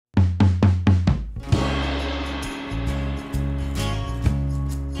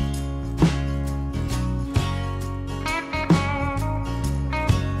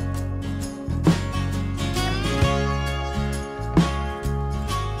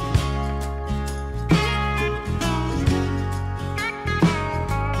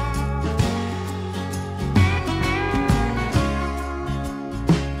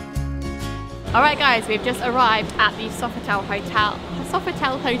Alright guys, we've just arrived at the Sofitel Hotel. The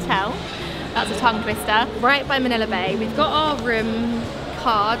Sofitel Hotel, that's a tongue twister, right by Manila Bay. We've got our room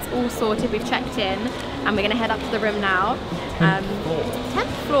cards all sorted, we've checked in, and we're going to head up to the room now.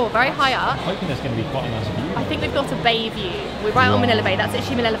 10th floor, very high up. I'm hoping there's going to be quite a nice view. I think we've got a bay view. We're right on Manila Bay, that's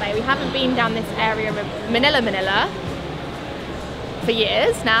actually Manila Bay. We haven't been down this area of Manila for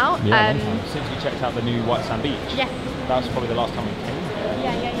years now. Yeah, since we checked out the new White Sand Beach. Yeah. That was probably the last time we came here.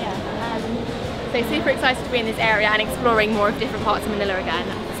 Yeah. So super excited to be in this area and exploring more of different parts of Manila again.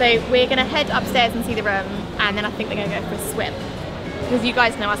 So we're going to head upstairs and see the room, and then I think we're going to go for a swim. Because you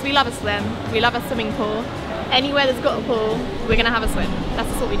guys know us, we love a swim, we love a swimming pool. Anywhere that's got a pool, we're going to have a swim. That's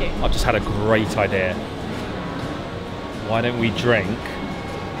just what we do. I've just had a great idea. Why don't we drink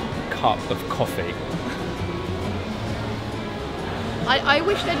a cup of coffee? I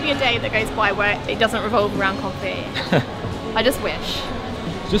wish there'd be a day that goes by where it doesn't revolve around coffee. I just wish.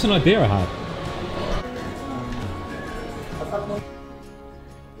 It's just an idea I had.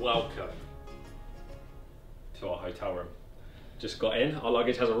 Welcome to our hotel room. Just got in, our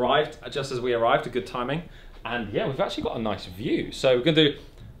luggage has arrived just as we arrived, a good timing. And yeah, we've actually got a nice view. So we're going to do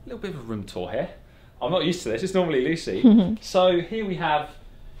a little bit of a room tour here. I'm not used to this, it's normally Lucy. So here we have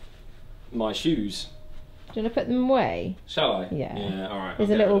my shoes. Do you want to put them away? Shall I? Yeah. Yeah, alright. There's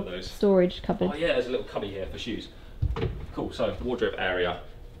a little storage cupboard. Oh yeah, there's a little cubby here for shoes. Cool, so wardrobe area,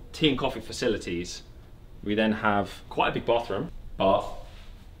 tea and coffee facilities. We then have quite a big bathroom, bath,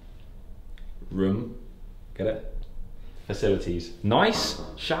 room, get it? Facilities. Nice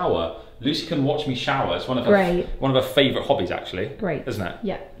shower. Lucy can watch me shower. It's one of her favourite hobbies actually. Great. Isn't it?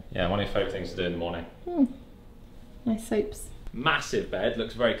 Yeah. Yeah, one of your favourite things to do in the morning. Nice soaps. Massive bed,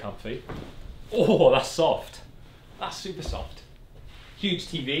 looks very comfy. Oh, that's soft. That's super soft. Huge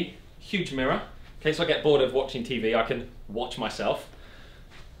TV, huge mirror. In case I get bored of watching TV, I can watch myself.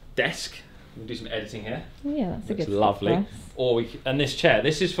 Desk. We'll do some editing here. Oh yeah, that's a good lovely. Or and this chair.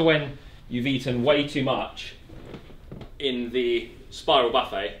 This is for when you've eaten way too much in the spiral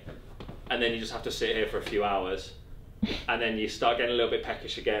buffet, and then you just have to sit here for a few hours, and then you start getting a little bit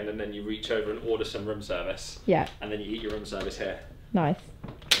peckish again, and then you reach over and order some room service. Yeah. And then you eat your room service here. Nice.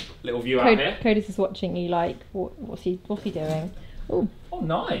 Little view out here. Codis is watching you like, what's he doing? Ooh. Oh,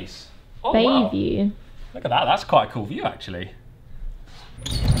 nice. Oh, Bay wow. view. Look at that. That's quite a cool view, actually.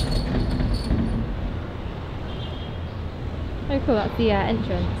 Oh, cool. That's the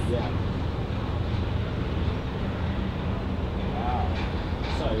entrance. Yeah.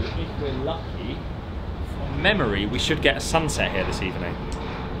 Wow. So, if we're lucky, from memory, we should get a sunset here this evening.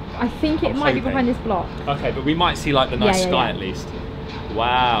 I think it might be behind this block. Okay, but we might see like the nice sky at least.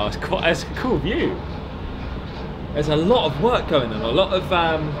 Wow, it's a cool view. There's a lot of work going on, a lot of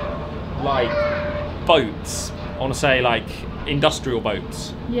like boats. I want to say like industrial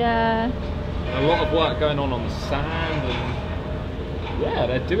boats. Yeah. A lot of work going on the sand, and yeah,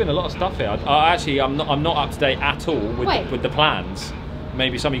 they're doing a lot of stuff here. Actually, I'm not up to date at all with the plans.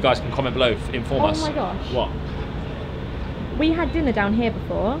 Maybe some of you guys can comment below, inform us. Oh my gosh. What? We had dinner down here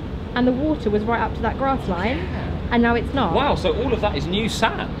before, and the water was right up to that grass line, and now it's not. Wow, so all of that is new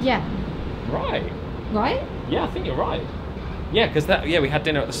sand? Yeah. Right. Right? Yeah, I think you're right. Yeah, because we had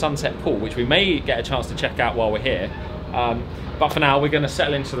dinner at the Sunset Pool, which we may get a chance to check out while we're here. But for now, we're going to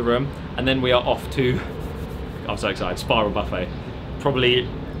settle into the room, and then we are off to, I'm so excited, Spiral Buffet. Probably,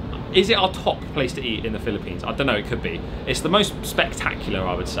 is it our top place to eat in the Philippines? I don't know, it could be. It's the most spectacular,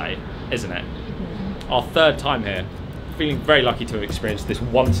 I would say, isn't it? Mm-hmm. Our third time here. Feeling very lucky to have experienced this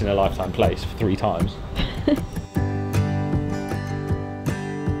once in a lifetime place 3 times.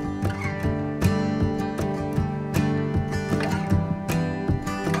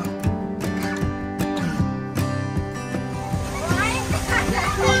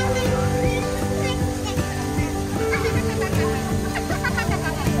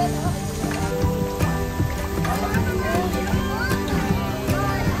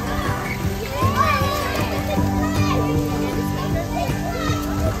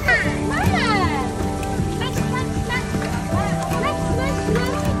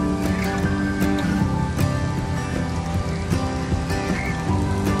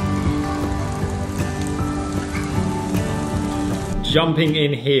 Jumping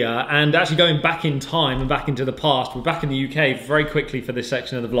in here and actually going back in time and back into the past. We're back in the UK very quickly for this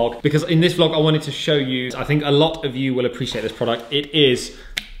section of the vlog, because in this vlog I wanted to show you, I think a lot of you will appreciate this product. It is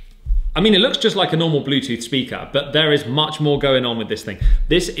I mean, it looks just like a normal Bluetooth speaker, but there is much more going on with this thing.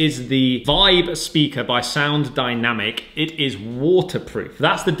 This is the Vibe speaker by Sound Dynamic. It is waterproof.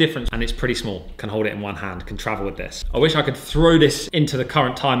 That's the difference, and it's pretty small. Can hold it in one hand, can travel with this. I wish I could throw this into the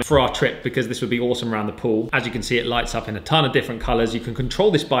current time for our trip because this would be awesome around the pool. As you can see, it lights up in a ton of different colors. You can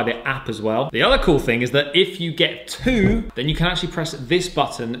control this by the app as well. The other cool thing is that if you get two, then you can actually press this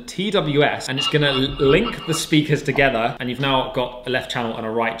button, TWS, and it's gonna link the speakers together, and you've now got a left channel and a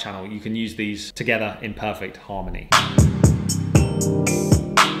right channel. You can use these together in perfect harmony.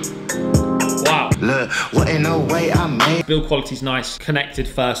 Wow. Look, what in no way I made. Build quality's nice, connected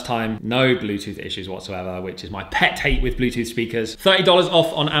first time, no Bluetooth issues whatsoever, which is my pet hate with Bluetooth speakers. $30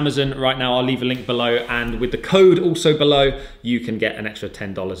 off on Amazon right now. I'll leave a link below, and with the code also below, you can get an extra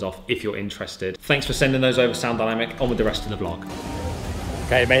 $10 off if you're interested. Thanks for sending those over, Sound Dynamic. On with the rest of the vlog.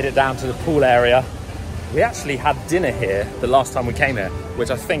 Okay, made it down to the pool area. We actually had dinner here the last time we came here, which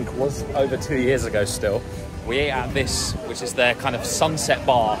I think was over 2 years ago still. We ate at this, which is their kind of sunset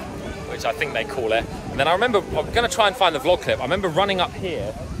bar, which I think they call it. And then I remember, I'm gonna try and find the vlog clip. I remember running up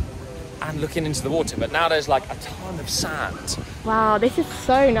here and looking into the water, but now there's like a ton of sand. Wow, this is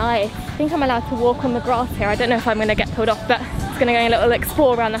so nice. I think I'm allowed to walk on the grass here. I don't know if I'm gonna get pulled off, but I'm gonna go a little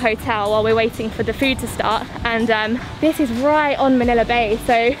explore around the hotel while we're waiting for the food to start. And this is right on Manila Bay.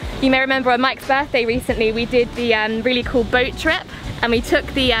 So you may remember on Mike's birthday recently, we did the really cool boat trip, and we took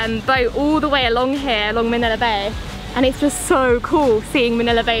the boat all the way along here, along Manila Bay. And it's just so cool seeing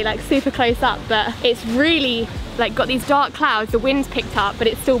Manila Bay like super close up, but it's really like got these dark clouds, the wind's picked up, but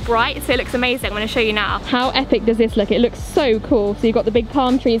it's still bright, so it looks amazing. I'm gonna show you now. How epic does this look? It looks so cool. So you've got the big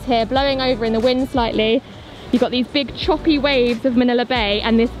palm trees here blowing over in the wind slightly. You've got these big choppy waves of Manila Bay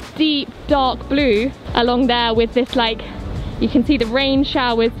and this deep dark blue along there with this like, you can see the rain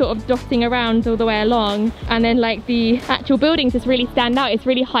showers sort of dotting around all the way along, and then like the actual buildings just really stand out. It's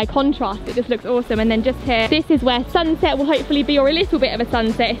really high contrast. It just looks awesome. And then just here, this is where sunset will hopefully be, or a little bit of a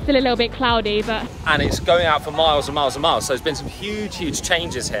sunset. It's still a little bit cloudy, but... And it's going out for miles and miles and miles. So there's been some huge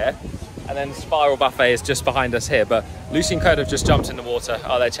changes here. And then the Spiral Buffet is just behind us here. But Lucy and Code have just jumped in the water.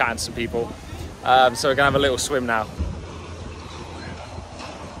 Oh, they're chatting to some people. So we're gonna have a little swim now.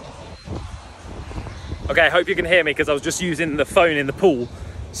 Okay, I hope you can hear me because I was just using the phone in the pool.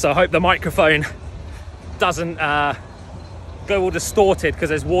 So I hope the microphone doesn't go all distorted because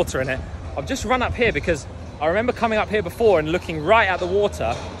there's water in it. I've just run up here because I remember coming up here before and looking right at the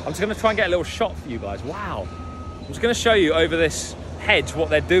water. I'm just gonna try and get a little shot for you guys. Wow. I'm just gonna show you over this hedge what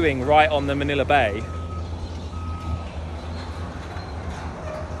they're doing right on the Manila Bay.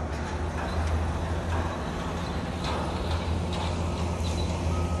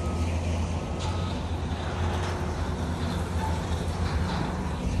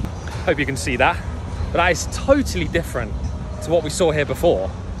 Hope you can see that, but that is totally different to what we saw here before.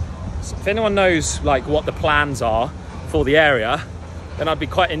 So if anyone knows like what the plans are for the area, then I'd be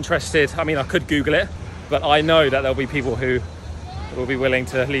quite interested. I mean, I could Google it, but I know that there'll be people who will be willing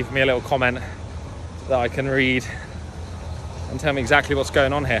to leave me a little comment that I can read and tell me exactly what's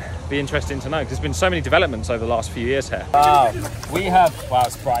going on here. Be interesting to know, because there's been so many developments over the last few years here. Wow, wow,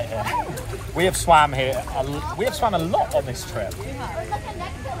 it's bright here. We have swam here, we have swam a lot on this trip.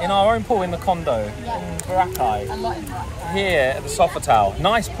 In our own pool in the condo, in Boracay. A lot in Boracay. Here at the Sofitel.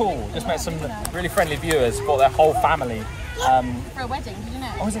 Nice pool, just met some really friendly viewers, brought their whole family. For a wedding, did you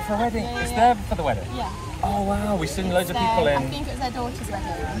know? Oh, is it for a wedding? Yeah, it's there for the wedding? Yeah. Oh wow, we've seen loads of people in. I think it was their daughter's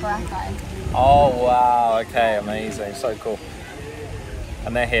wedding in Boracay. Oh wow, okay, amazing, so cool.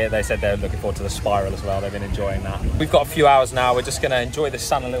 And they're here, they said they're looking forward to the Spiral as well, they've been enjoying that. We've got a few hours now, we're just gonna enjoy the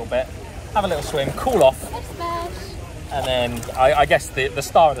sun a little bit, have a little swim, cool off. And then I guess the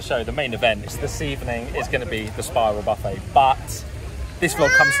star of the show, the main event, is this evening is gonna be the Spiral Buffet. But this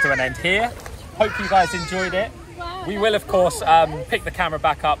vlog comes to an end here. Hope you guys enjoyed it. We will, of course, pick the camera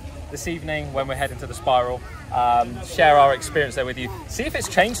back up this evening when we're heading to the Spiral. Share our experience there with you. See if it's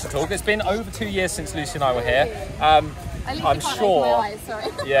changed at all. It's been over 2 years since Lucy and I were here. I'm sure. My eyes, sorry.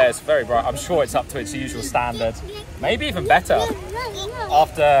 Yeah, it's very bright. I'm sure it's up to its usual standard. Maybe even better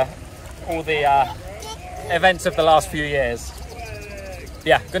after all the events of the last few years.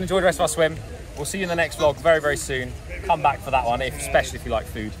 Yeah, gonna enjoy the rest of our swim. We'll see you in the next vlog very, very soon. Come back for that one, especially if you like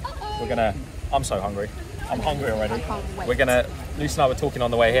food. I'm so hungry. I'm hungry already. Lucy and I were talking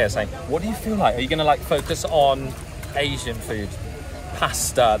on the way here saying, what do you feel like? Are you gonna like focus on Asian food?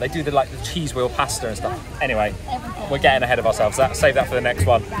 Pasta, they do the cheese wheel pasta and stuff. Anyway, we're getting ahead of ourselves. Save that for the next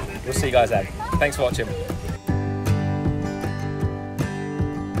one. We'll see you guys then. Thanks for watching.